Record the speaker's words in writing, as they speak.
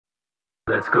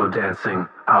Let's go dancing.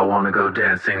 I wanna go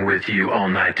dancing with you all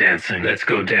night dancing. Let's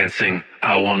go dancing.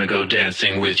 I wanna go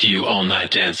dancing with you all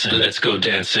night dancing. Let's go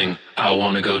dancing. I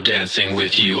wanna go dancing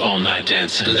with you all night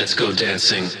dancing. Let's go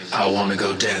dancing. I wanna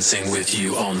go dancing with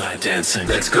you all night dancing.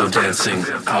 Let's go dancing.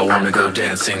 I wanna go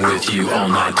dancing with you all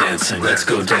night dancing. Let's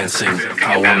go dancing.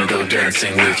 I wanna go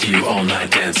dancing with you all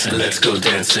night dancing. Let's go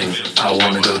dancing. I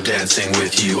wanna go dancing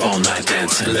with you all night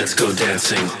dancing. Let's go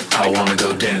dancing. I wanna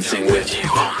go dancing with you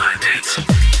all night dancing.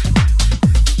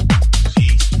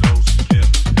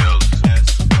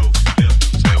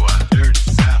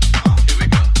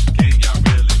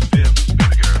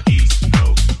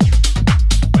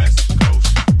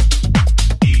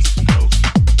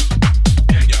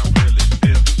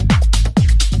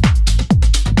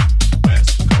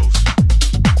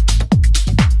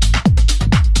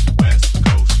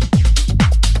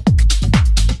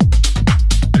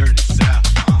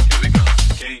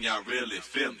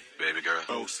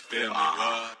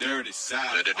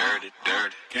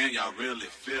 Can y'all really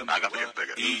feel me? I got to get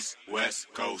bigger. East, West,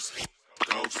 Coast,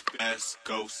 Coast, West,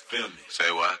 Coast, feel me. Say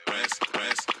what? West,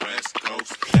 Coast,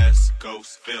 West,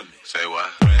 Coast, feel me. Say what?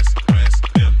 West,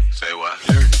 feel me. Say what?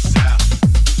 Dirty South.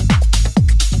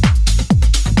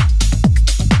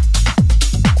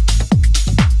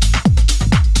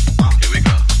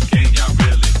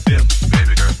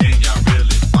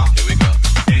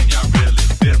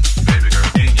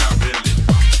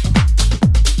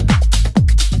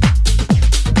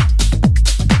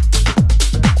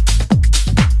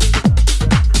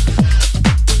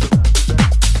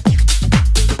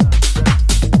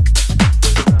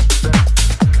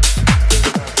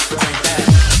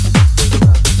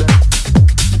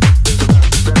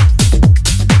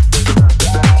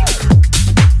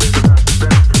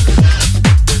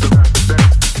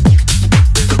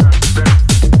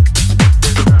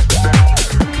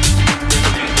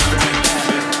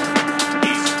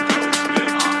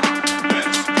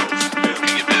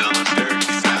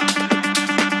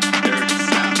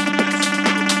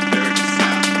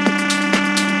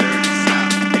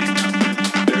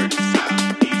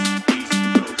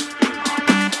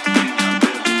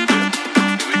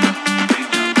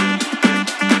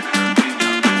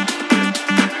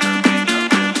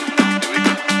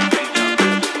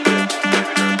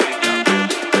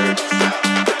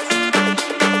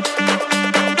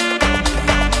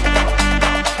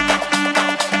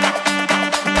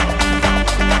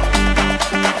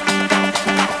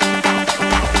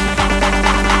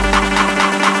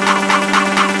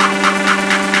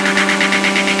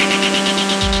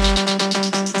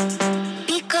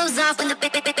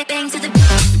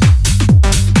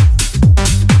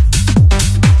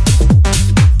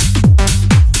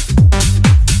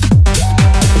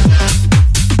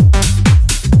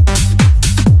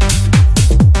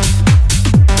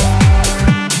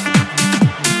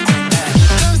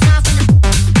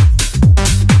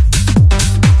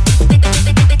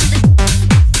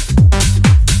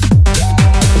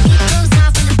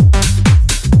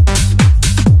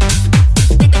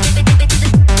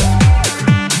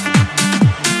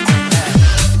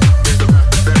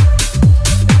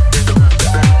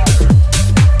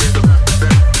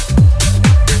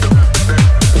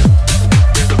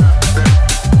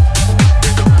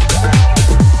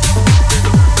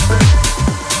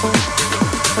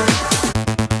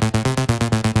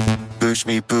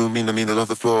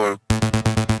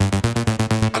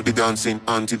 Dancing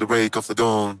until the break of the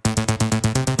dawn.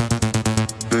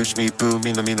 Push me, boom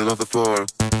in the middle of the floor.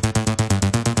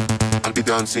 I'll be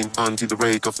dancing until the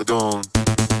break of the dawn.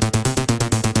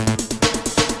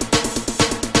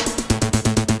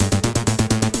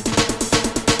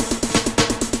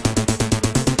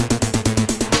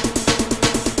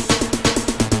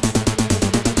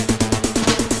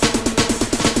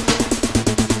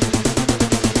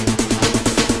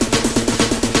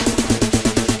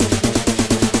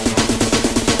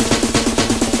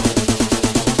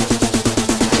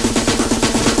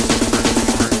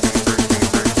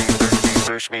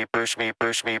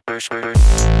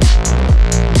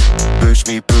 Push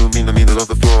me, boom in the middle of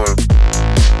the floor.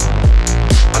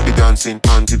 I'll be dancing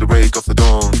until the break of the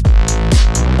dawn.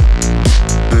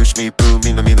 Push me, boom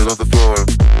in the middle of the floor.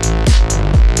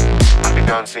 I'll be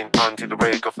dancing until the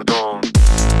break of the dawn.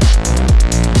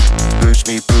 Push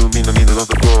me, boom in the middle of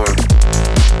the floor.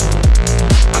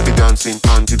 I'll be dancing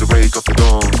until the break of the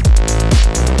dawn.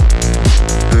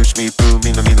 Push me, boom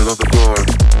in the middle of the floor.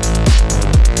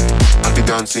 I'll be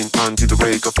dancing until the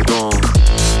break of the dawn.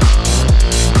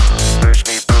 Push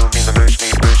me, boom in the push me,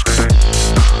 push me.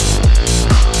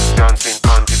 Dancing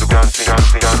until the dancing,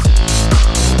 dancing, dancing.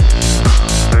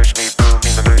 Push me, boom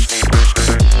in the push me, push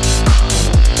me.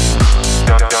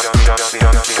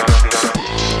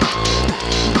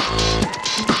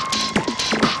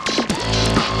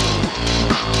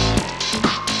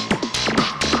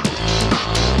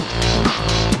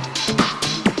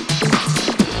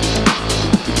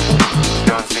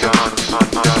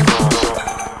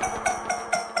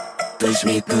 Watch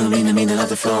me boom in the middle of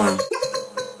the floor.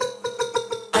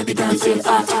 I be dancing.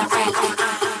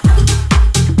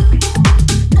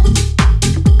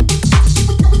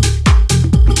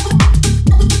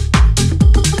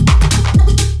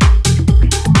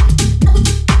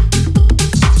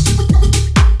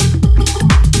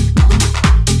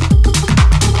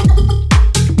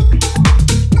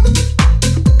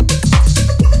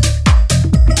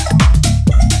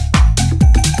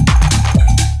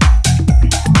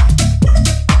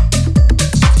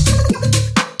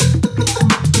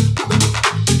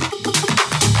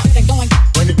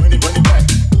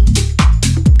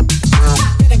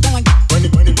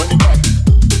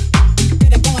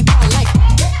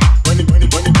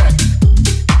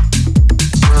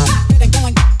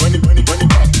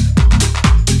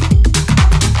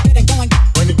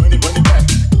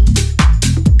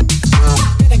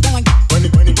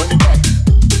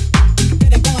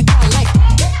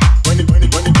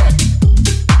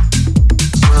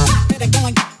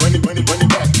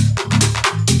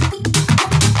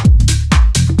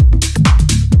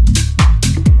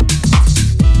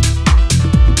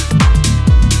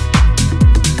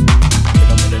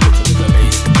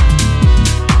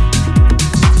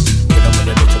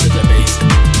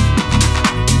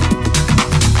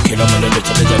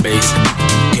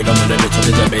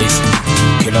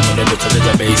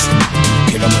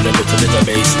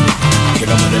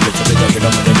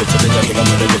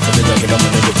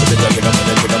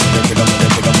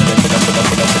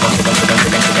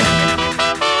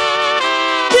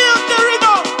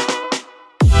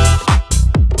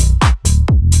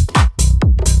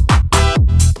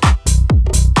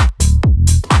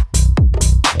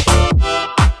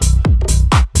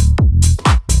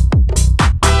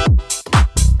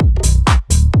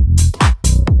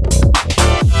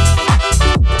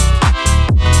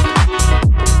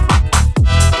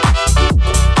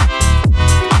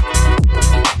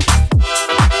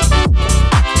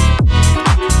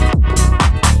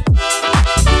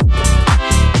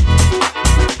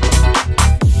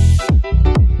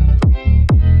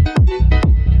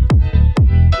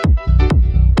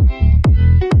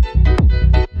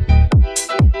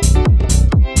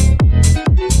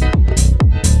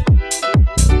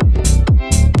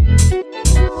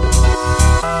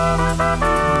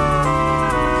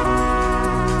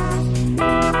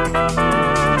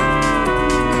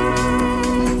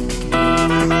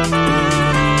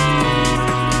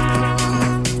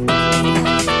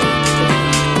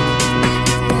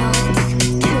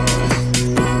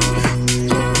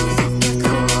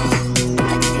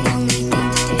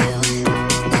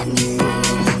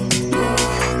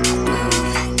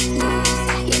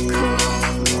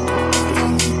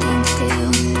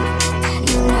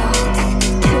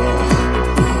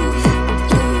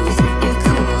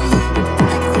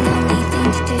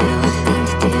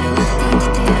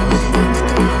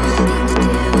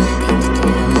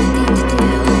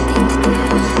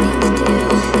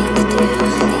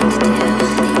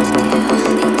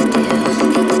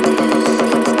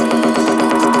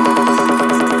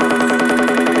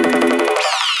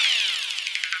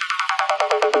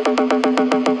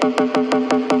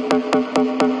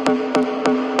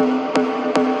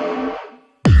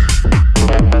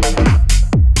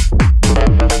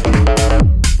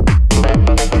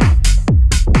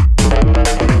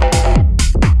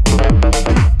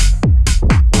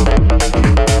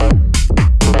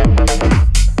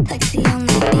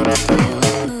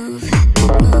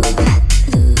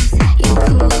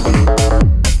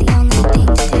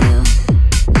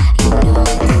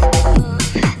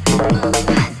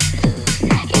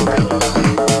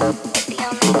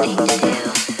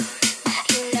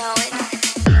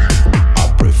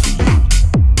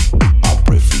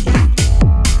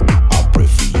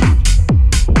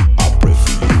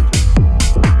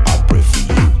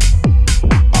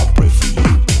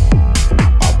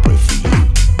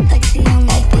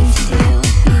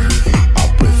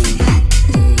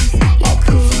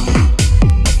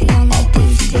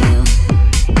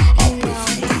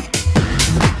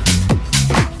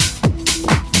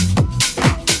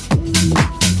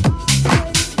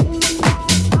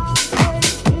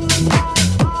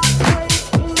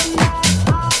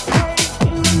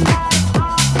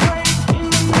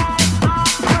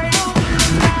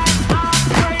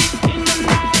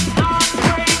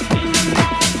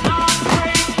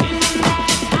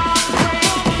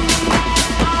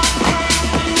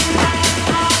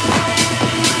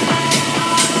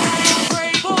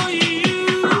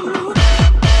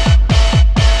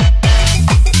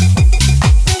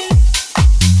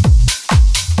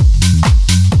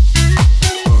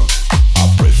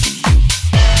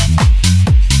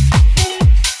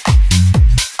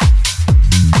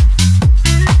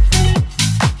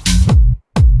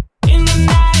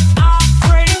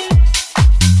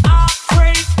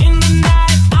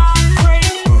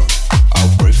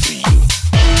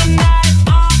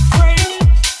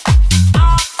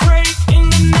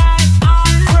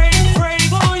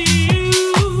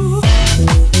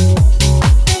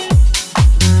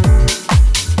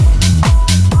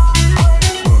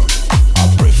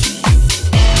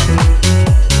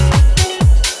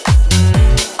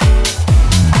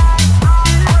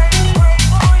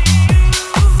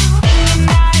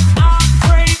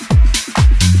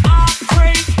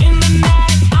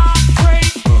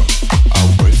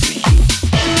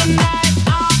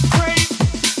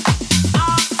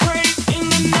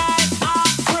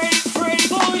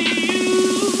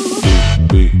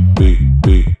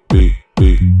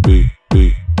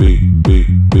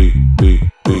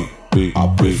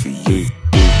 I'll pray for you.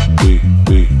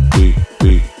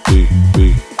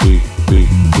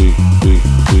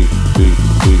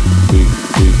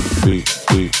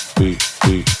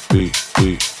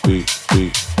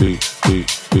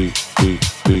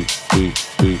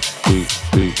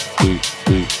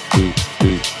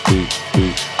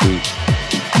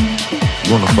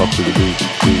 Wanna fuck to the beat,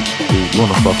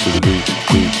 wanna fuck to the beat,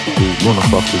 wanna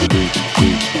fuck to the beat,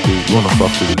 wanna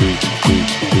fuck to the beat,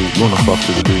 wanna fuck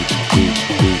to the beat,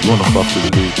 wanna fuck to the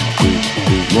beat,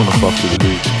 wanna fuck to the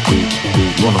beat,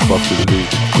 wanna fuck to the beat,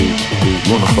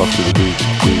 wanna fuck to the beat.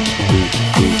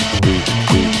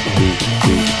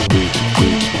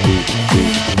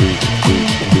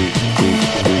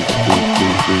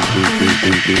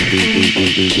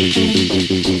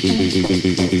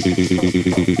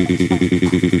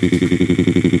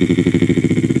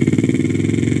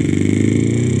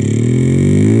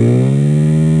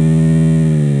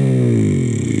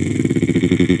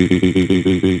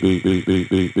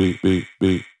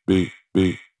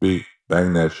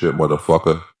 Bang that shit,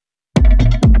 motherfucker.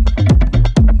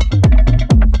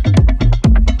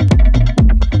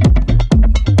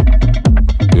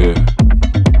 Yeah.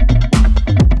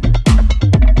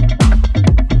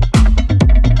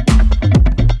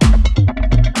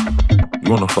 You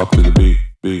wanna fuck to the beat,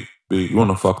 you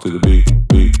wanna fuck to the beat,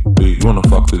 you wanna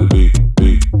fuck to the beat,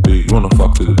 you wanna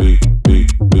fuck to the beat,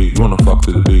 you wanna fuck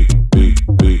to the beat,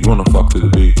 you wanna fuck to the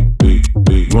beat,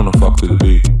 you wanna fuck to the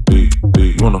beat,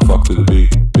 you wanna fuck to the beat.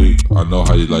 I know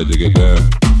how you like to get down.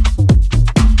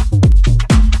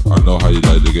 I know how you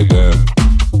like to get down.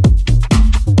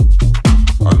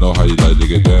 I know how you like to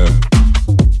get down.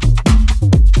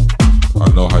 I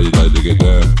know how you like to get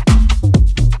down.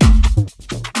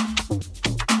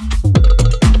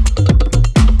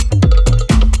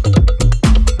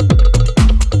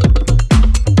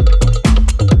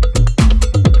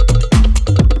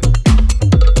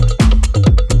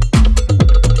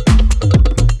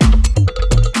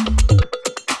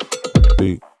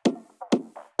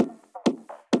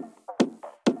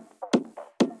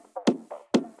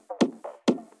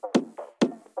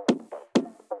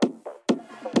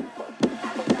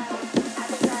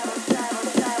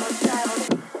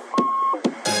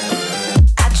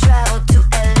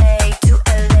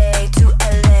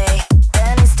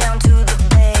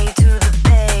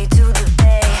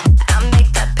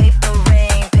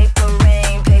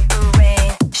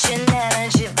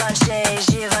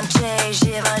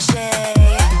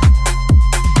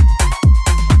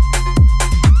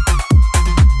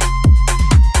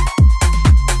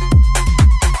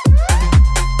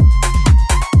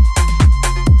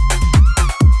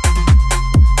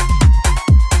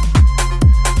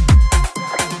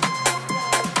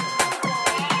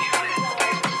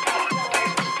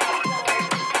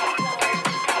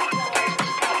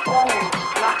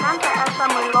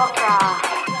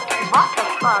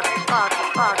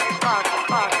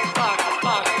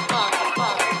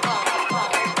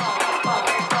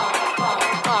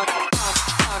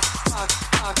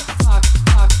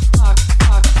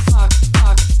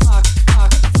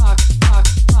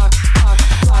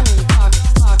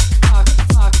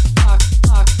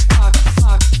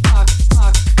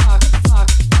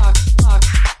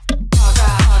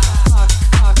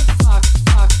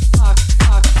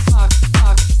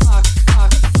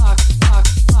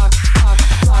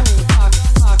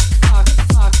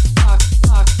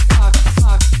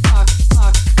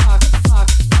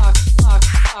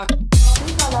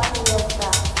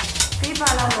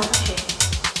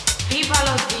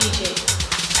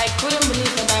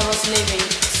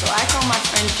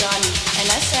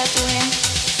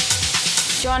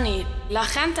 Johnny, la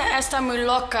gente está muy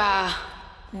loca.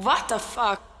 What the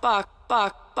fuck? Fuck,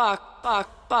 fuck, fuck, fuck,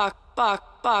 fuck, fuck,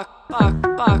 fuck, fuck, fuck,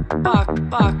 fuck,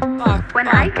 fuck, fuck. When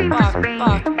I came to Spain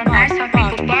and I saw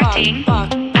people partying,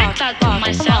 I thought to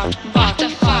myself, what the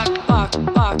fuck? All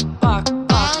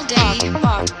day,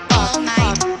 all night, all day, all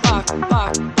night,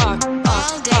 all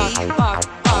night,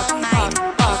 all night, all night, all night, all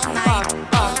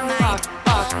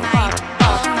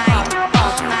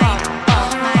night,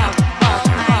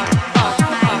 all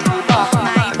night, all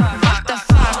night, what the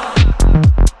fuck?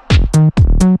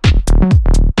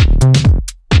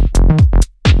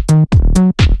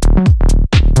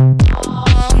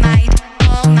 All night,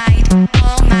 all night,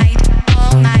 all night,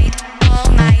 all night,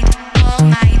 all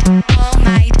night, all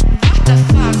night, what the fuck?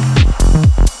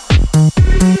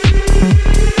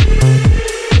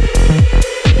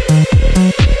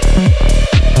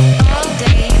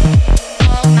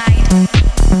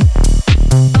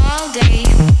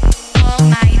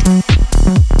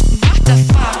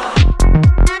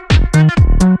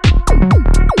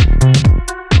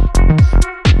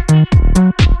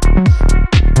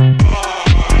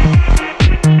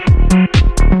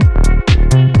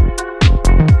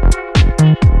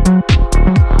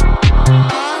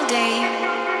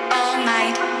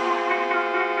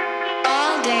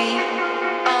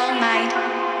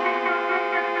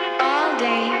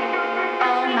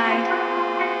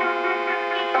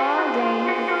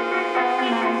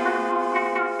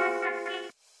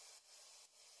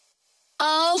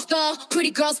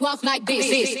 pretty girls walk like this.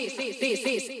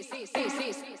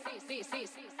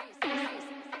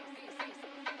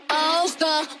 All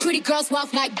the pretty girls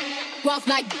walk like, walk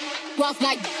like, walk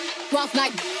like, walk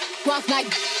like, walk like,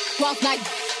 walk like,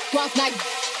 walk like,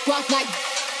 walk like,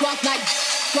 walk like,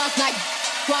 walk like,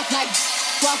 walk like,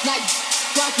 walk like,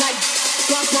 walk like,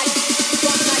 walk like,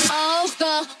 walk like. All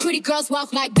the pretty girls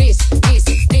walk like this, this,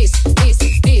 this,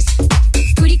 this, this.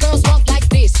 Pretty girls walk like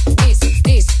this, this,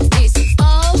 this, this.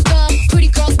 All the pretty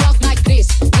girls walk like this,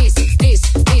 this, this,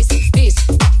 this, this.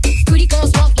 Pretty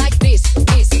girls walk like this,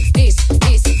 this, this,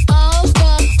 this. All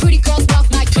the pretty girls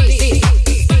walk like this,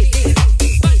 like this,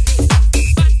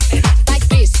 like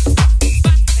this,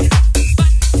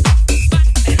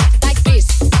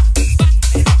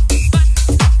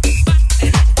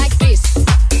 like this.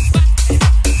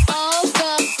 All the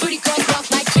pretty girls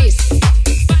walk like this.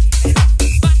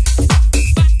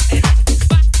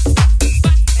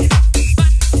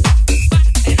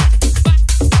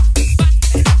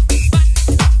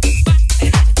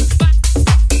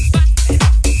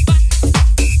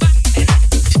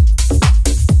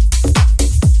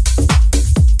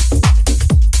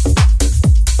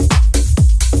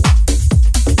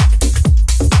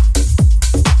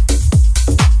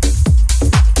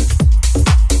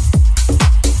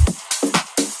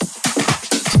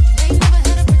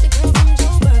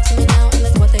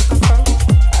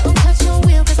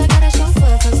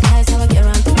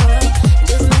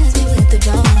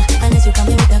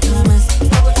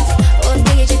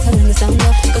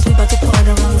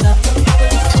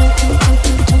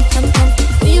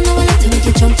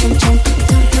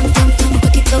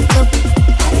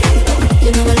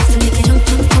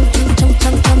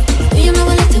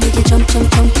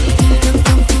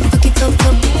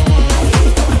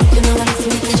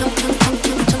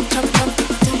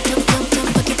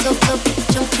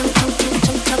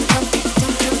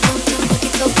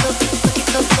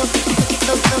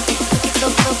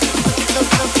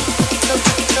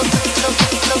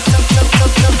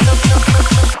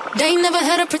 They never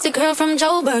had a pretty girl from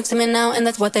Joburg to me now, and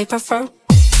that's what they prefer.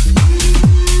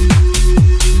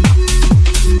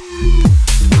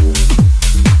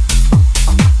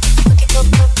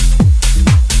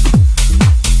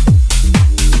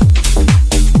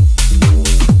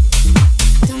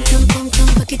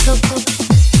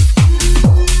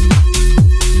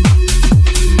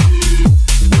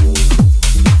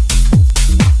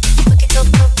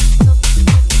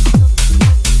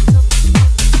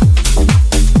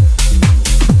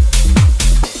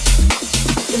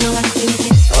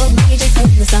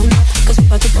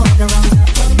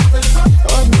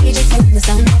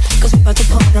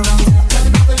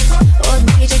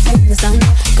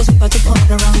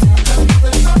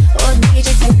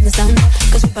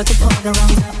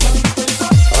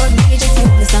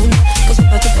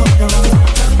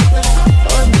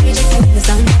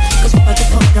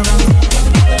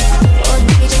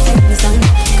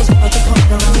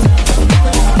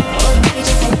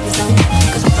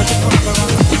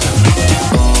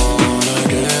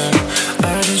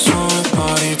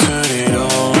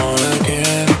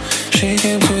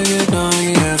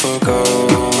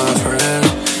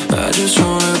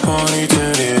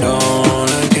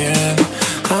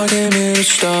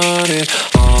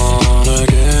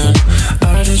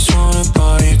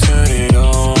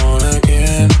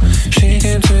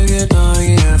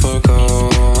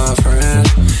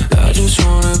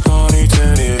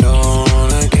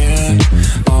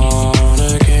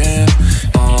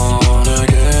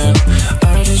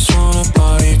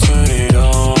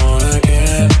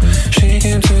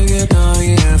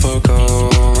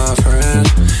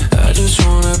 Just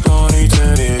want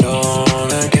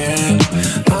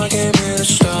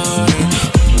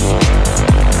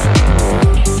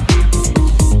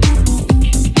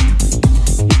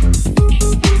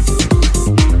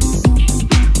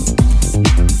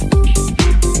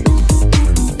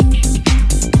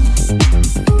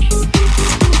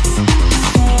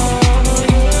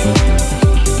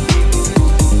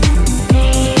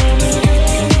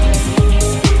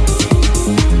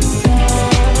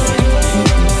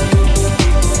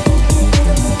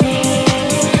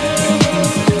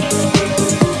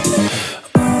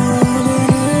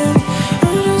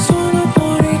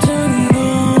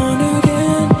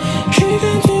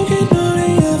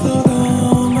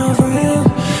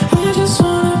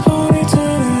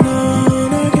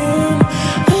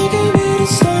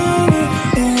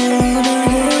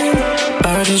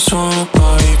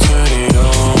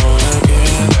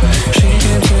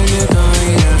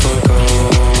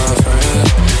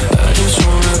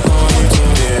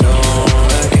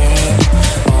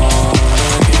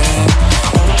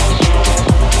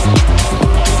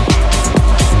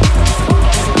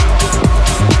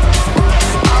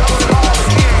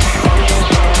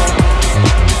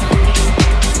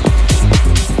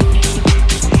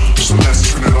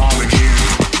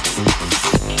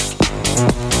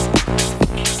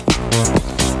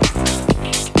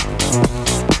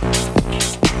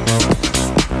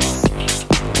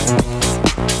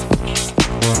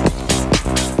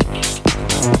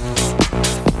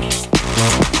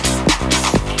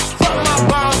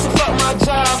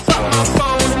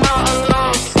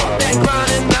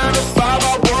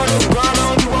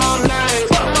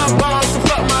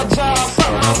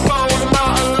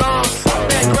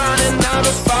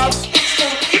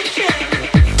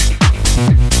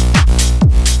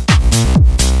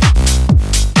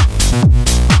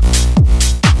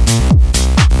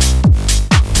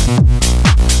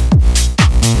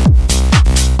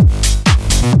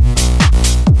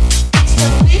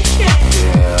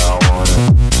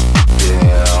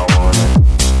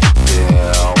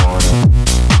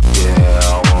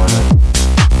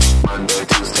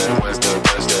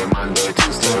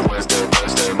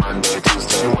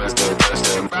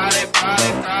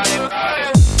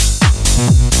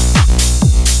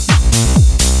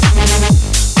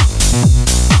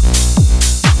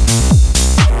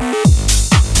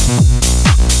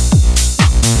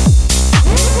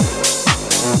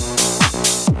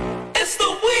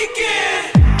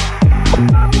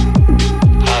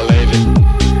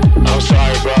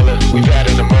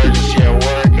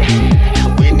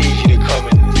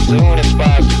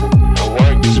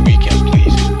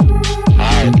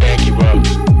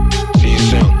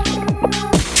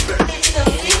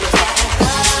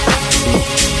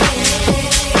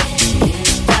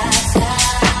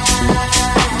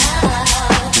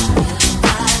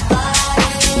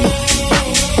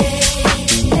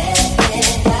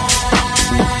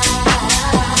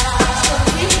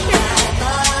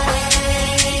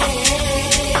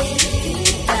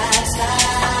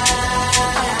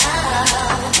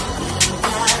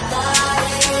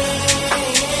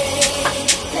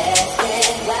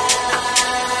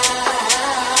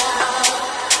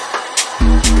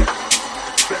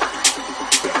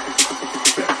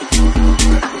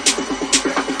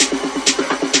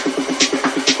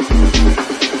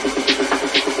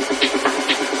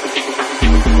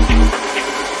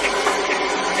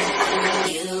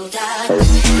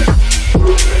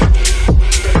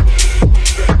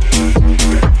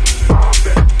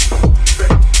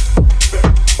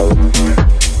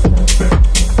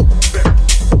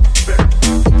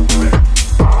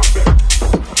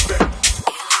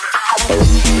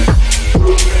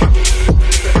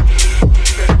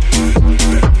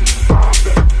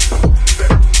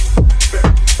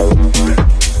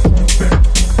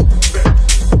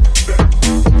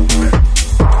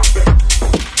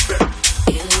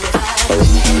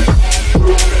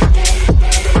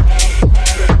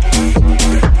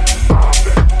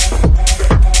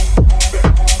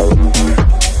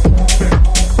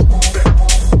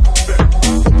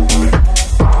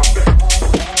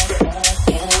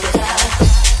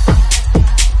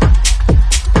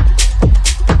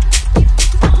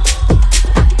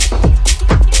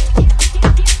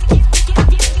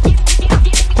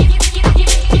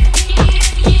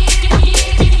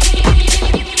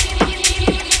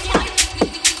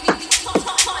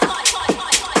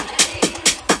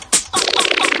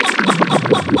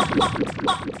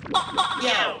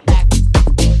Yo.